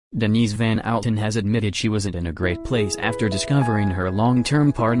Denise Van Outen has admitted she wasn't in a great place after discovering her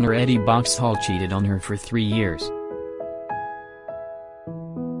long-term partner Eddie Boxshall cheated on her for 3 years.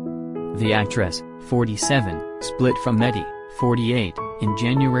 The actress, 47, split from Eddie, 48, in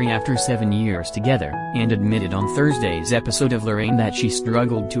January after 7 years together, and admitted on Thursday's episode of Lorraine that she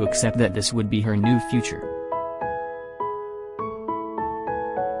struggled to accept that this would be her new future.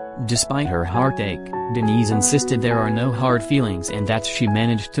 Despite her heartache, Denise insisted there are no hard feelings and that she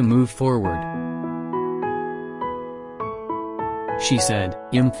managed to move forward. She said,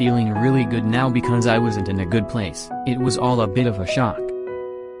 "I'm feeling really good now because I wasn't in a good place. It was all a bit of a shock.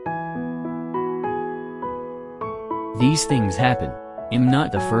 These things happen. I'm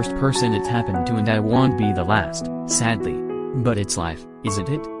not the first person it's happened to and I won't be the last, sadly. But it's life, isn't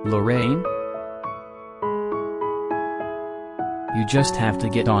it, Lorraine? You just have to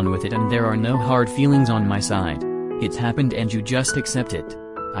get on with it and there are no hard feelings on my side. It's happened and you just accept it.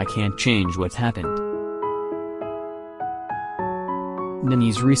 I can't change what's happened."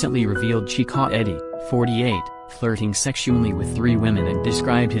 Denise recently revealed she caught Eddie, 48, flirting sexually with 3 women and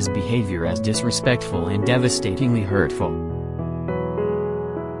described his behavior as disrespectful and devastatingly hurtful.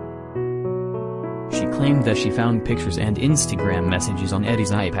 She claimed that she found pictures and Instagram messages on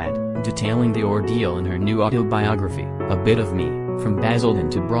Eddie's iPad, detailing the ordeal in her new autobiography, A Bit of Me, From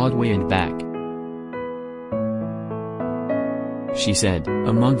Basildon to Broadway and Back. She said,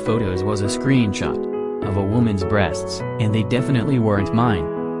 "Among photos was a screenshot of a woman's breasts, and they definitely weren't mine.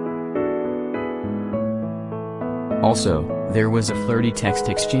 Also, there was a flirty text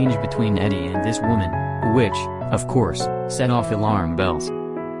exchange between Eddie and this woman, which, of course, set off alarm bells."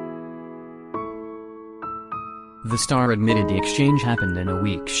 The star admitted the exchange happened in a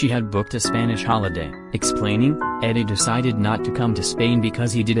week she had booked a Spanish holiday, explaining, "Eddie decided not to come to Spain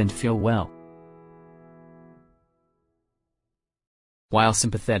because he didn't feel well. While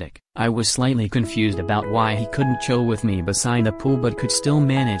sympathetic, I was slightly confused about why he couldn't chill with me beside the pool but could still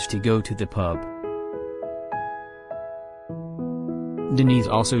manage to go to the pub." Denise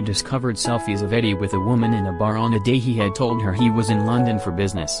also discovered selfies of Eddie with a woman in a bar on a day he had told her he was in London for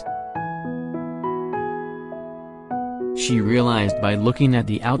business. She realized by looking at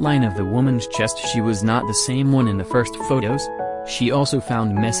the outline of the woman's chest she was not the same one in the first photos. She also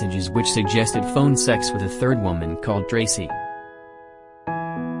found messages which suggested phone sex with a third woman called Tracy.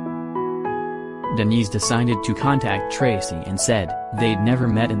 Denise decided to contact Tracy and said they'd never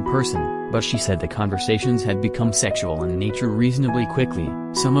met in person, but she said the conversations had become sexual in nature reasonably quickly.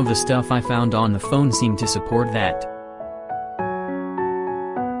 "Some of the stuff I found on the phone seemed to support that."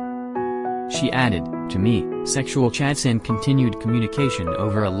 She added, "To me, sexual chats and continued communication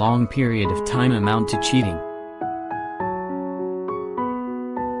over a long period of time amount to cheating.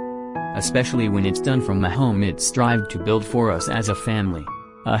 Especially when it's done from a home it strived to build for us as a family.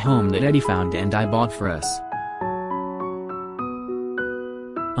 A home that Eddie found and I bought for us.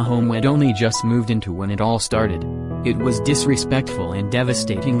 A home we'd only just moved into when it all started. It was disrespectful and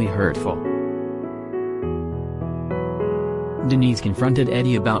devastatingly hurtful." Denise confronted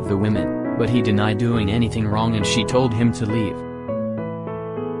Eddie about the women, but he denied doing anything wrong and she told him to leave.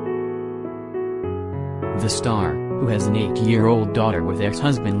 The star, who has an 8-year-old daughter with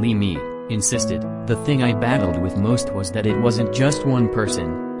ex-husband Lee Mead, insisted, "The thing I battled with most was that it wasn't just one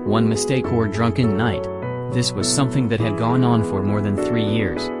person, one mistake or drunken night. This was something that had gone on for more than 3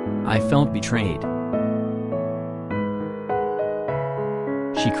 years. I felt betrayed."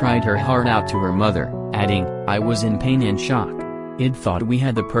 She cried her heart out to her mother, adding, "I was in pain and shock. I'd thought we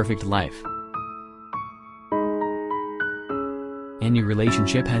had the perfect life. Any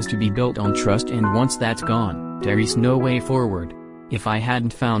relationship has to be built on trust and once that's gone, there's no way forward. If I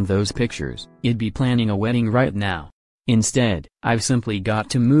hadn't found those pictures, I'd be planning a wedding right now. Instead, I've simply got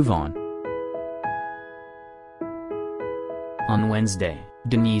to move on." On Wednesday,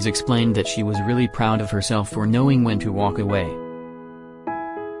 Denise explained that she was really proud of herself for knowing when to walk away.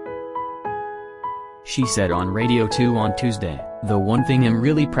 She said on Radio 2 on Tuesday, "The one thing I'm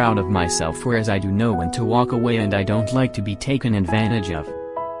really proud of myself for is I do know when to walk away and I don't like to be taken advantage of.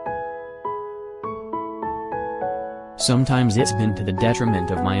 Sometimes it's been to the detriment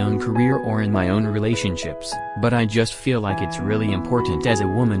of my own career or in my own relationships, but I just feel like it's really important as a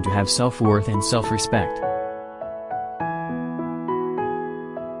woman to have self-worth and self-respect.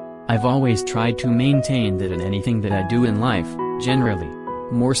 I've always tried to maintain that in anything that I do in life, generally.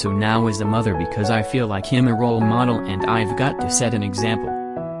 More so now as a mother because I feel like I'm a role model and I've got to set an example."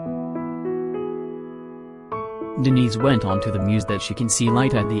 Denise went on to the muse that she can see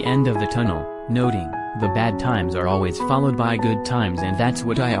light at the end of the tunnel, noting, "The bad times are always followed by good times and that's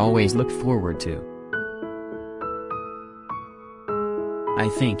what I always look forward to. I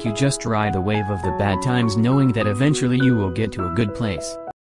think you just ride the wave of the bad times knowing that eventually you will get to a good place.